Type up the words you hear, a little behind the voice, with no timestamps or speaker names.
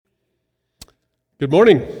Good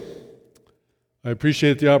morning. I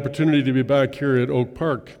appreciate the opportunity to be back here at Oak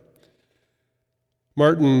Park.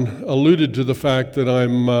 Martin alluded to the fact that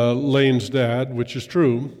I'm Lane's dad, which is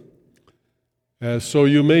true. So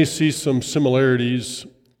you may see some similarities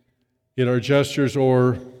in our gestures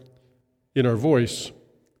or in our voice.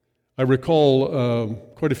 I recall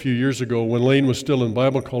quite a few years ago when Lane was still in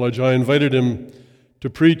Bible college, I invited him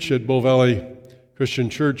to preach at Bow Valley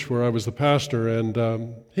Christian Church where I was the pastor,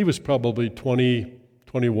 and he was probably 20,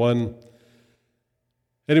 21.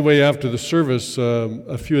 Anyway, after the service,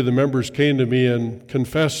 a few of the members came to me and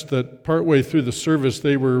confessed that partway through the service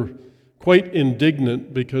they were quite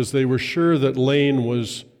indignant because they were sure that Lane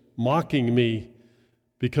was mocking me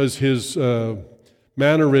because his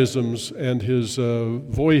mannerisms and his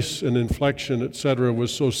voice and inflection, etc.,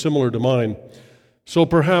 was so similar to mine. So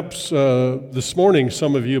perhaps this morning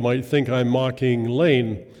some of you might think I'm mocking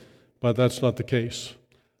Lane, but that's not the case.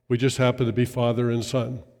 We just happen to be father and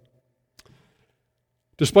son.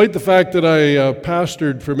 Despite the fact that I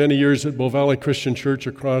pastored for many years at Bow Valley Christian Church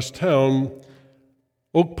across town,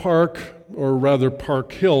 Oak Park, or rather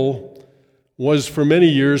Park Hill, was for many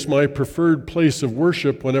years my preferred place of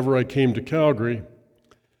worship whenever I came to Calgary.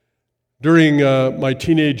 During my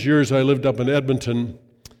teenage years, I lived up in Edmonton,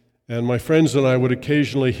 and my friends and I would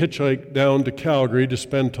occasionally hitchhike down to Calgary to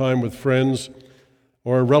spend time with friends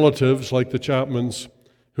or relatives like the Chapmans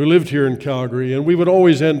who lived here in Calgary, and we would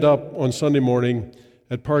always end up on Sunday morning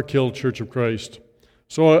at Park Hill Church of Christ.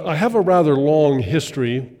 So I have a rather long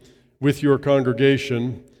history with your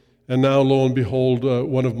congregation, and now, lo and behold,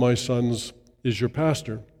 one of my sons is your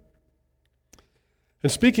pastor. And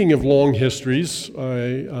speaking of long histories,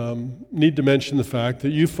 I need to mention the fact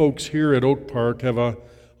that you folks here at Oak Park have a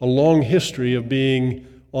long history of being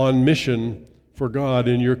on mission for God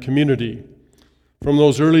in your community. From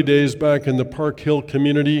those early days back in the Park Hill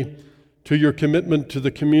community to your commitment to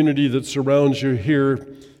the community that surrounds you here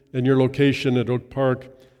and your location at Oak Park,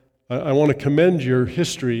 I want to commend your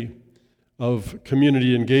history of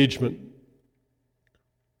community engagement.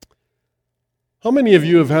 How many of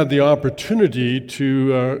you have had the opportunity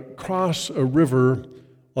to cross a river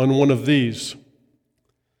on one of these?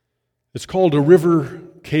 It's called a river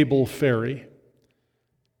cable ferry.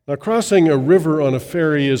 Now, crossing a river on a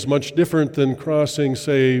ferry is much different than crossing,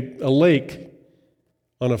 say, a lake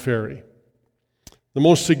on a ferry. The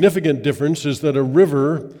most significant difference is that a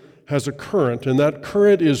river has a current, and that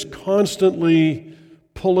current is constantly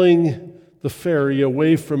pulling the ferry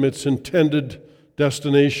away from its intended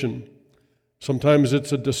destination. Sometimes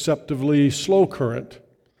it's a deceptively slow current,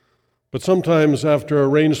 but sometimes after a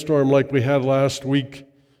rainstorm like we had last week,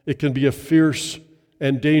 it can be a fierce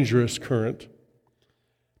and dangerous current.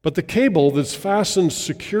 But the cable that's fastened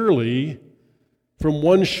securely from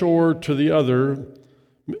one shore to the other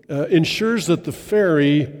ensures that the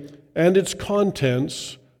ferry and its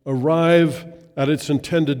contents arrive at its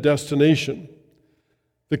intended destination.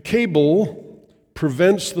 The cable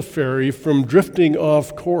prevents the ferry from drifting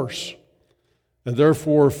off course and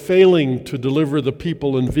therefore failing to deliver the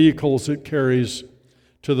people and vehicles it carries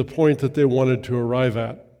to the point that they wanted to arrive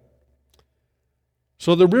at.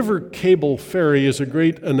 So the river cable ferry is a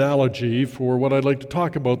great analogy for what I'd like to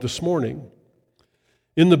talk about this morning.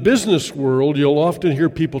 In the business world, you'll often hear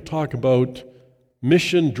people talk about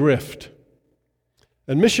mission drift.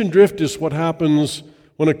 And mission drift is what happens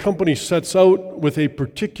when a company sets out with a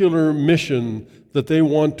particular mission that they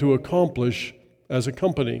want to accomplish as a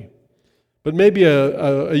company. But maybe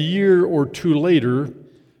a year or two later,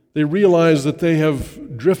 they realize that they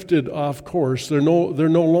have drifted off course. They're no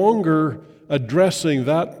longer addressing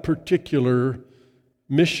that particular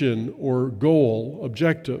mission or goal,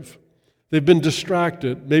 objective. They've been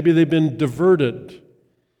distracted. Maybe they've been diverted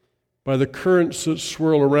by the currents that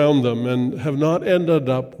swirl around them and have not ended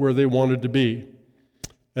up where they wanted to be.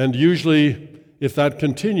 And usually, if that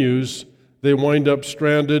continues, they wind up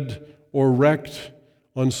stranded or wrecked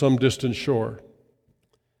on some distant shore.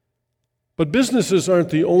 But businesses aren't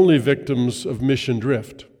the only victims of mission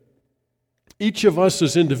drift. Each of us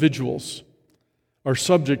as individuals are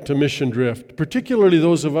subject to mission drift, particularly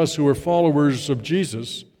those of us who are followers of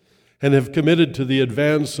Jesus and have committed to the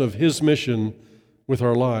advance of His mission with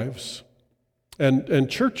our lives. And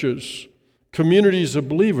churches, communities of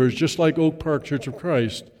believers, just like Oak Park Church of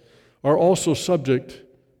Christ, are also subject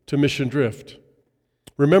to mission drift.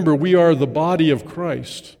 Remember, we are the body of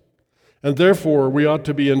Christ, and therefore we ought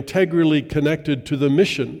to be integrally connected to the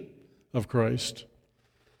mission of Christ.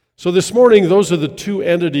 So this morning, those are the two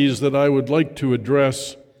entities that I would like to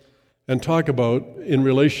address and talk about in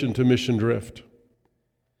relation to mission drift.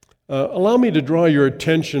 Allow me to draw your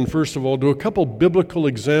attention, first of all, to a couple biblical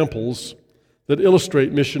examples that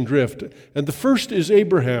illustrate mission drift. And the first is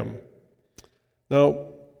Abraham. Now,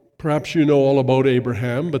 perhaps you know all about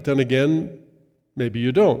Abraham, but then again, maybe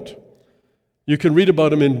you don't. You can read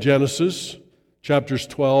about him in Genesis, chapters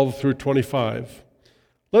 12 through 25.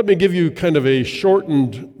 Let me give you kind of a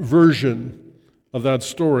shortened version of that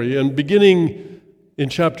story, and beginning in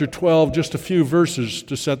chapter 12, just a few verses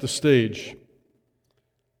to set the stage.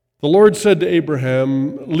 The Lord said to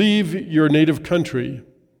Abraham, "Leave your native country,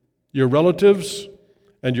 your relatives,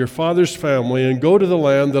 and your father's family, and go to the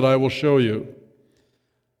land that I will show you.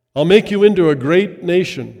 I'll make you into a great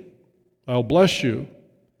nation. I'll bless you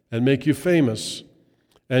and make you famous,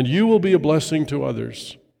 and you will be a blessing to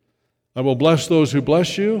others. I will bless those who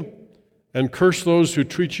bless you, and curse those who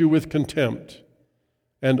treat you with contempt.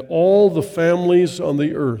 And all the families on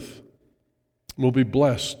the earth will be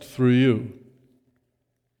blessed through you."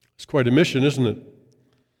 It's quite a mission, isn't it?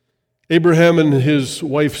 Abraham and his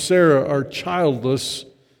wife Sarah are childless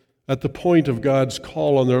at the point of God's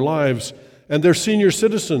call on their lives, and they're senior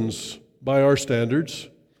citizens by our standards.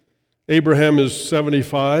 Abraham is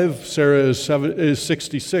 75, Sarah is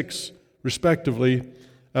 66, respectively,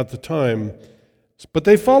 at the time. But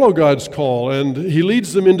they follow God's call, and he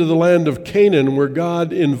leads them into the land of Canaan, where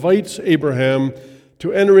God invites Abraham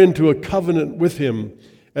to enter into a covenant with him.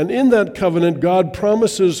 And in that covenant, God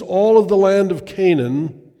promises all of the land of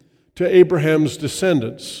Canaan to Abraham's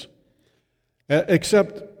descendants.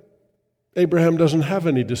 Except Abraham doesn't have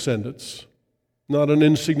any descendants. Not an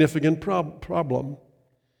insignificant problem.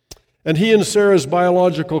 And he and Sarah's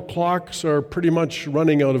biological clocks are pretty much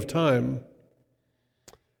running out of time.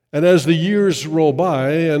 And as the years roll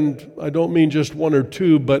by, and I don't mean just one or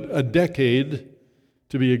two, but a decade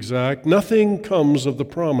to be exact, nothing comes of the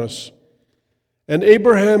promise. And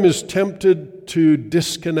Abraham is tempted to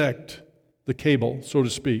disconnect the cable, so to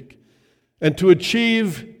speak, and to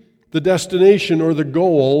achieve the destination or the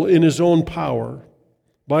goal in his own power,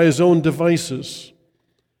 by his own devices.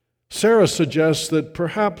 Sarah suggests that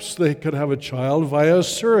perhaps they could have a child via a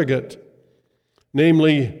surrogate,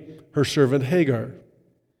 namely her servant Hagar.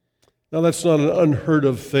 Now, that's not an unheard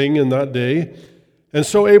of thing in that day. And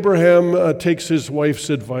so Abraham takes his wife's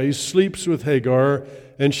advice, sleeps with Hagar,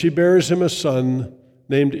 and she bears him a son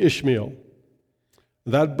named Ishmael.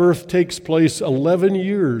 That birth takes place 11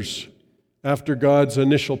 years after God's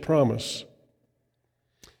initial promise.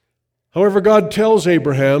 However, God tells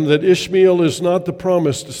Abraham that Ishmael is not the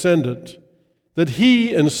promised descendant, that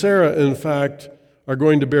he and Sarah, in fact, are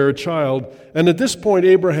going to bear a child. And at this point,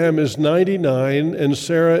 Abraham is 99 and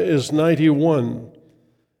Sarah is 91.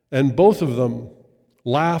 And both of them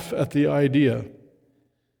laugh at the idea.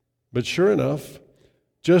 But sure enough,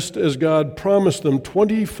 just as God promised them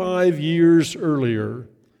 25 years earlier,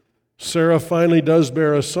 Sarah finally does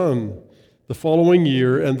bear a son the following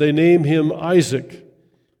year, and they name him Isaac,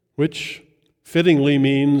 which fittingly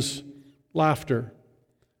means laughter.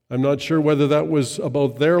 I'm not sure whether that was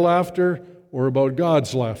about their laughter or about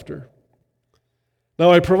God's laughter.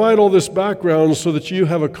 Now, I provide all this background so that you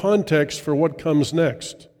have a context for what comes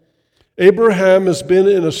next. Abraham has been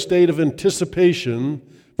in a state of anticipation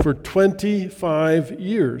for 25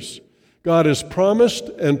 years. God has promised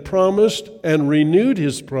and renewed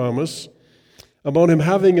his promise about him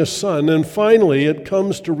having a son, and finally it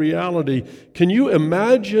comes to reality. Can you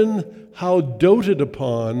imagine how doted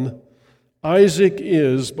upon Isaac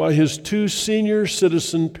is by his two senior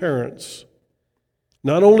citizen parents?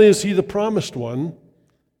 Not only is he the promised one,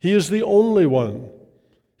 he is the only one.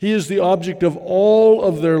 He is the object of all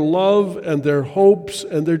of their love and their hopes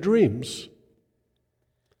and their dreams.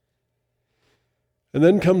 And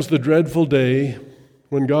then comes the dreadful day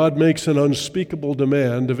when God makes an unspeakable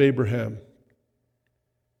demand of Abraham.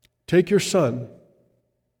 Take your son,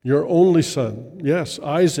 your only son, yes,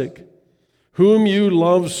 Isaac, whom you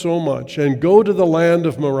love so much, and go to the land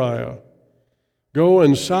of Moriah. Go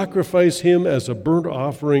and sacrifice him as a burnt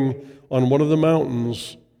offering on one of the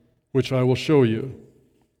mountains, which I will show you.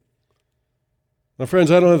 Now,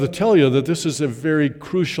 friends, I don't have to tell you that this is a very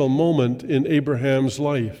crucial moment in Abraham's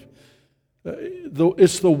life.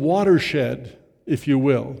 It's the watershed, if you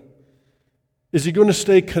will. Is he going to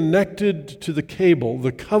stay connected to the cable,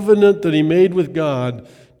 the covenant that he made with God,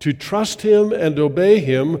 to trust him and obey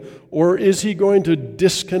him, or is he going to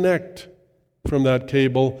disconnect from that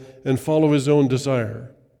cable and follow his own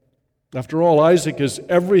desire? After all, Isaac is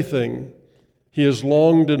everything he has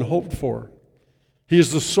longed and hoped for. He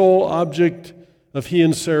is the sole object of he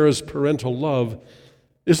and Sarah's parental love.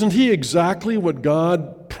 Isn't he exactly what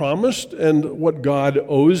God promised and what God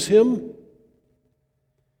owes him?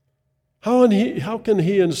 How can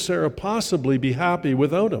he and Sarah possibly be happy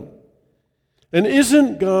without him? And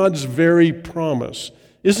isn't God's very promise,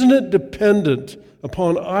 isn't it dependent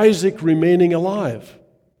upon Isaac remaining alive?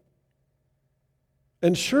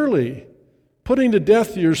 And surely, putting to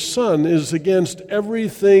death your son is against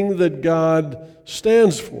everything that God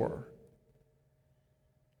stands for.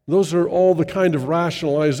 Those are all the kind of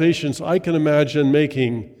rationalizations I can imagine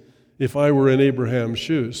making if I were in Abraham's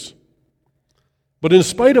shoes. But in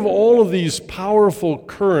spite of all of these powerful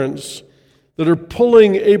currents that are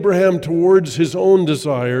pulling Abraham towards his own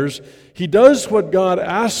desires, he does what God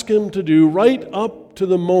asked him to do right up to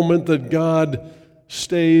the moment that God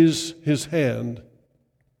stays his hand.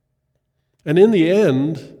 And in the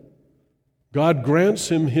end, God grants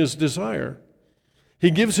him his desire. He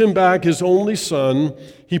gives him back his only son.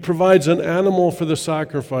 He provides an animal for the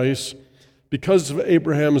sacrifice because of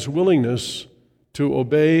Abraham's willingness to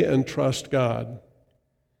obey and trust God.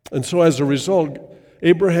 And so as a result,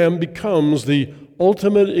 Abraham becomes the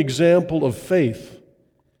ultimate example of faith,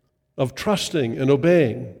 of trusting and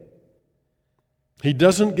obeying. He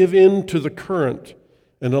doesn't give in to the current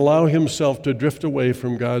and allow himself to drift away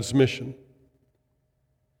from God's mission.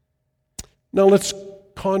 Now let's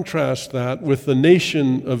contrast that with the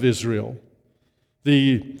nation of Israel,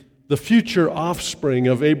 the future offspring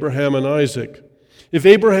of Abraham and Isaac. If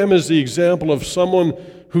Abraham is the example of someone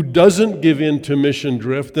who doesn't give in to mission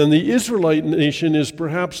drift, then the Israelite nation is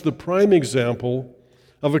perhaps the prime example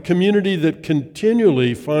of a community that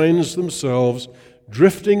continually finds themselves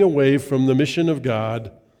drifting away from the mission of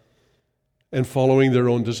God and following their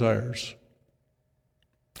own desires.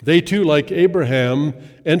 They too, like Abraham,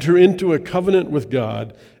 enter into a covenant with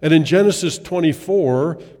God. And in Genesis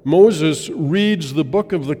 24, Moses reads the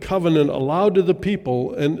book of the covenant aloud to the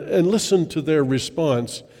people and listen to their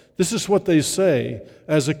response. This is what they say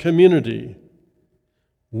as a community.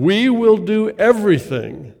 We will do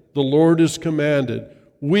everything the Lord has commanded.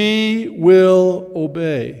 We will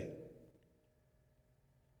obey.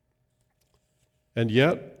 And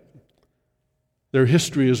yet, their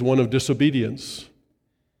history is one of disobedience.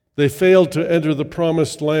 They failed to enter the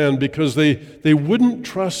promised land because they wouldn't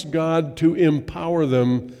trust God to empower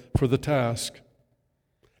them for the task.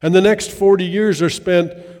 And the next 40 years are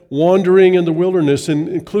spent wandering in the wilderness,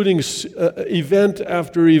 including event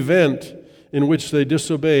after event in which they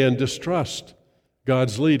disobey and distrust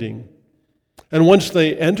God's leading. And once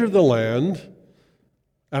they enter the land,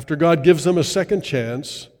 after God gives them a second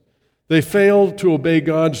chance, they failed to obey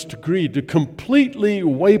God's decree to completely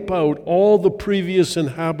wipe out all the previous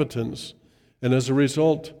inhabitants, and as a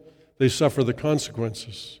result, they suffer the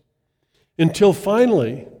consequences. Until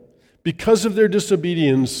finally, because of their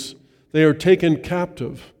disobedience, they are taken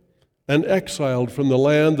captive and exiled from the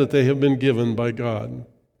land that they have been given by God.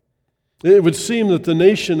 It would seem that the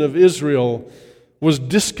nation of Israel was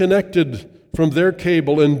disconnected from their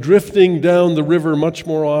cable and drifting down the river much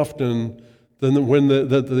more often than when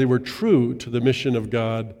they were true to the mission of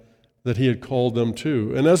God that He had called them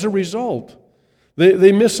to. And as a result,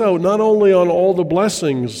 they miss out not only on all the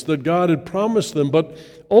blessings that God had promised them, but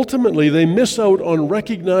ultimately they miss out on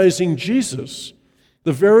recognizing Jesus,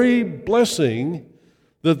 the very blessing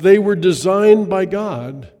that they were designed by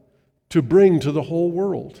God to bring to the whole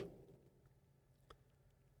world.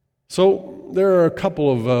 So there are a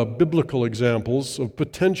couple of biblical examples of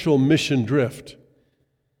potential mission drift.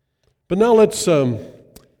 But now let's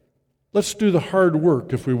do the hard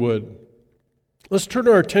work, if we would. Let's turn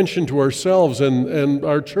our attention to ourselves and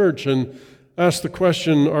our church and ask the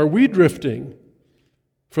question, are we drifting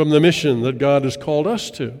from the mission that God has called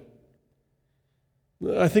us to?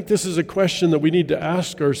 I think this is a question that we need to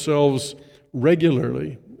ask ourselves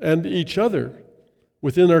regularly and each other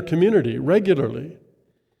within our community regularly.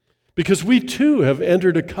 Because we too have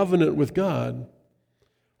entered a covenant with God.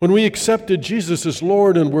 When we accepted Jesus as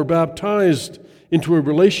Lord and were baptized into a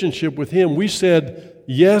relationship with Him, we said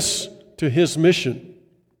yes to His mission.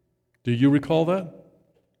 Do you recall that?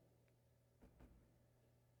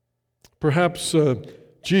 Perhaps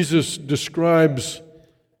Jesus describes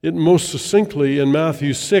it most succinctly in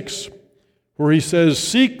Matthew 6, where He says,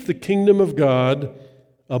 "Seek the kingdom of God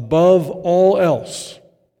above all else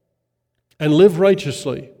and live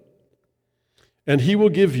righteously, and He will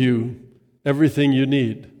give you everything you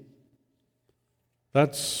need."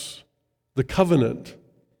 That's the covenant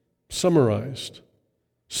summarized.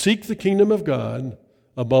 Seek the kingdom of God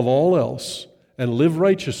above all else and live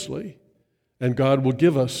righteously, and God will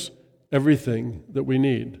give us everything that we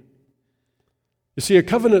need. You see, a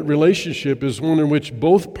covenant relationship is one in which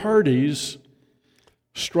both parties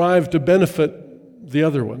strive to benefit the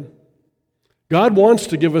other one. God wants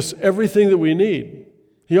to give us everything that we need.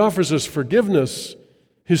 He offers us forgiveness,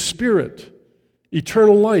 His Spirit,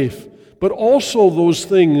 eternal life. but also those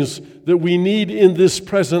things that we need in this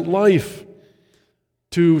present life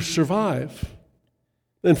to survive.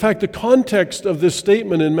 In fact, the context of this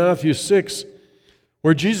statement in Matthew 6,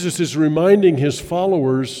 where Jesus is reminding his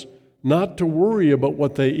followers not to worry about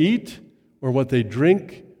what they eat or what they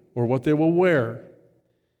drink or what they will wear.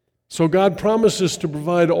 So God promises to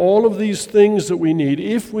provide all of these things that we need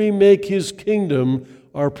if we make his kingdom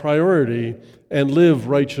our priority and live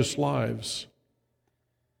righteous lives.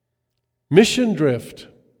 Mission drift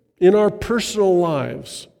in our personal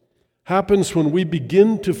lives happens when we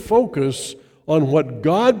begin to focus on what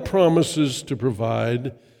God promises to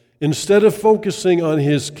provide instead of focusing on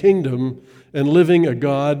his kingdom and living a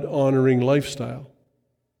God-honoring lifestyle.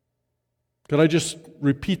 Could I just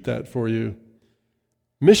repeat that for you?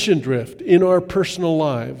 Mission drift in our personal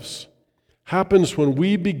lives happens when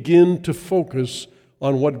we begin to focus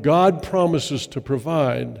on what God promises to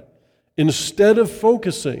provide instead of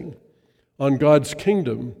focusing on God's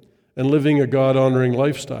kingdom and living a God-honoring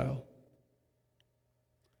lifestyle.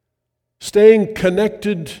 Staying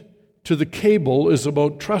connected to the cable is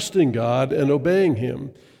about trusting God and obeying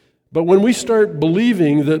him. But when we start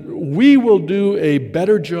believing that we will do a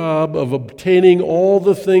better job of obtaining all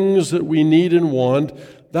the things that we need and want,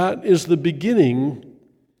 that is the beginning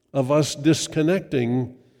of us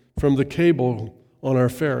disconnecting from the cable on our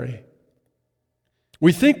ferry.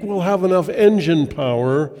 We think we'll have enough engine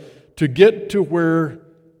power to get to where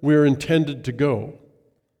we're intended to go.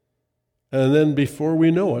 And then before we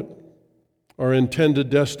know it, our intended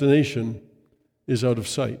destination is out of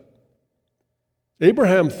sight.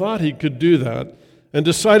 Abraham thought he could do that and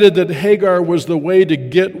decided that Hagar was the way to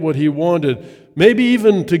get what he wanted, maybe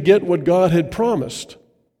even to get what God had promised.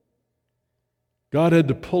 God had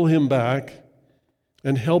to pull him back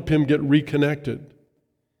and help him get reconnected.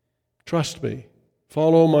 Trust me,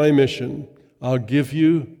 follow my mission. I'll give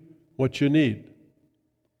you what you need.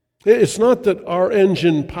 It's not that our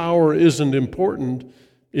engine power isn't important.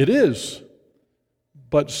 It is.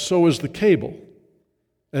 But so is the cable.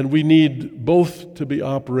 And we need both to be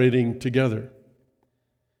operating together.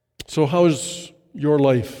 So how's your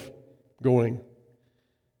life going?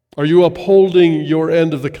 Are you upholding your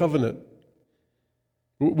end of the covenant?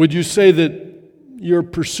 Would you say that you're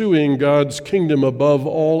pursuing God's kingdom above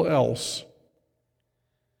all else?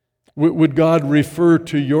 Would God refer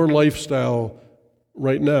to your lifestyle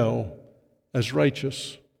right now as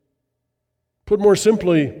righteous? Put more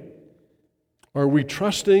simply, are we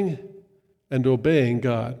trusting and obeying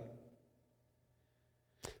God?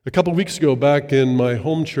 A couple weeks ago, back in my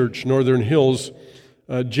home church, Northern Hills,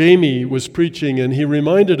 Jamie was preaching, and he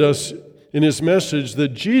reminded us in his message that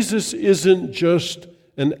Jesus isn't just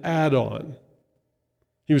an add-on.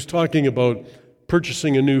 He was talking about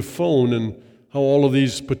purchasing a new phone and how all of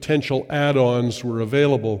these potential add-ons were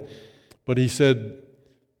available. But he said,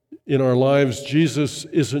 in our lives, Jesus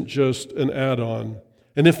isn't just an add-on.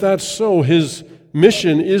 And if that's so, his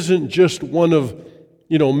mission isn't just one of,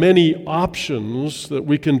 many options that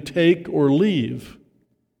we can take or leave.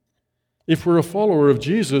 If we're a follower of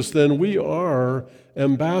Jesus, then we are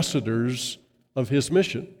ambassadors of his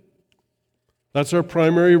mission. That's our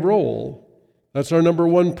primary role. That's our number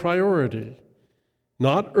one priority.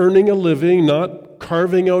 Not earning a living, not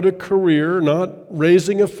carving out a career, not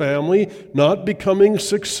raising a family, not becoming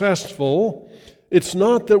successful. It's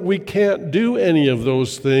not that we can't do any of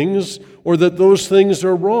those things or that those things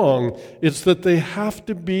are wrong. It's that they have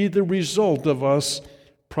to be the result of us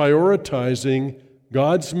prioritizing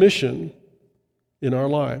God's mission in our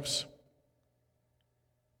lives.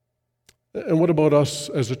 And what about us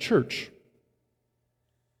as a church?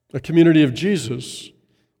 A community of Jesus?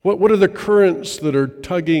 What are the currents that are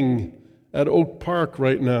tugging at Oak Park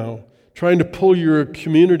right now, trying to pull your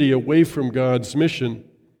community away from God's mission?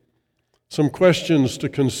 Some questions to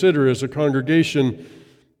consider as a congregation.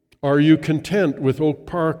 Are you content with Oak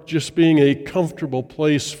Park just being a comfortable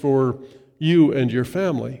place for you and your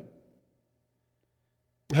family?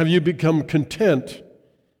 Have you become content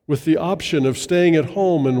with the option of staying at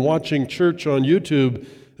home and watching church on YouTube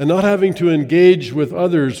and not having to engage with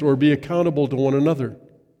others or be accountable to one another?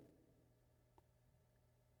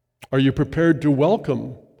 Are you prepared to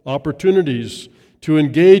welcome opportunities to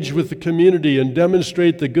engage with the community and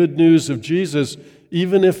demonstrate the good news of Jesus,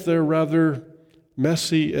 even if they're rather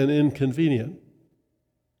messy and inconvenient?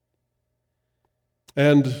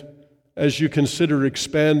 And as you consider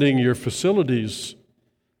expanding your facilities,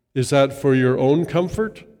 is that for your own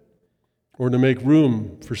comfort or to make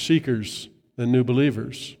room for seekers and new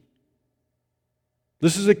believers?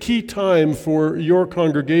 This is a key time for your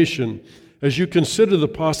congregation as you consider the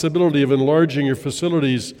possibility of enlarging your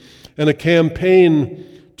facilities and a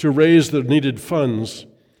campaign to raise the needed funds.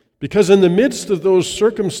 Because in the midst of those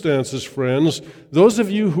circumstances, friends, those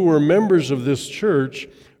of you who are members of this church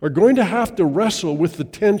are going to have to wrestle with the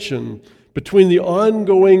tension between the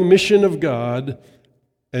ongoing mission of God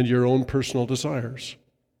and your own personal desires.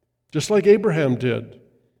 Just like Abraham did,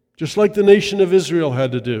 just like the nation of Israel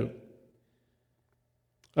had to do.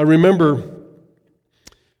 I remember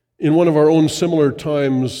in one of our own similar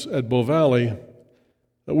times at Bow Valley,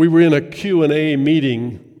 we were in a Q&A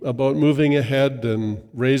meeting about moving ahead and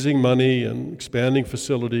raising money and expanding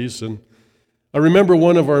facilities. And I remember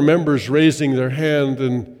one of our members raising their hand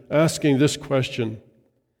and asking this question: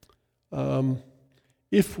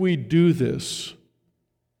 if we do this,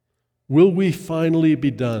 will we finally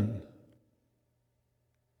be done?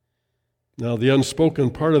 Now, the unspoken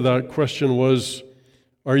part of that question was,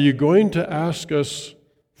 are you going to ask us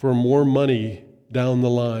for more money down the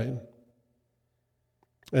line?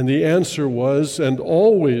 And the answer was, and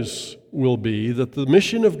always will be, that the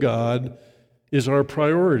mission of God is our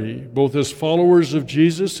priority, both as followers of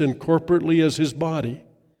Jesus and corporately as his body.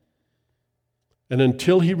 And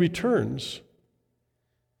until he returns,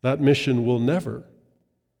 that mission will never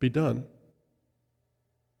be done.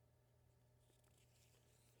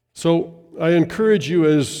 So I encourage you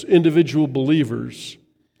as individual believers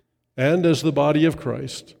and as the body of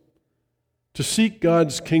Christ to seek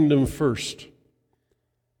God's kingdom first,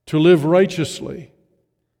 to live righteously,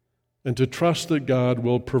 and to trust that God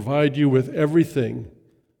will provide you with everything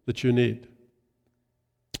that you need.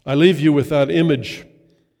 I leave you with that image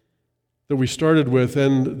that we started with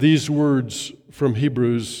and these words from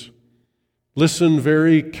Hebrews: listen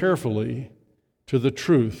very carefully to the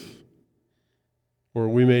truth, or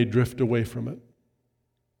we may drift away from it.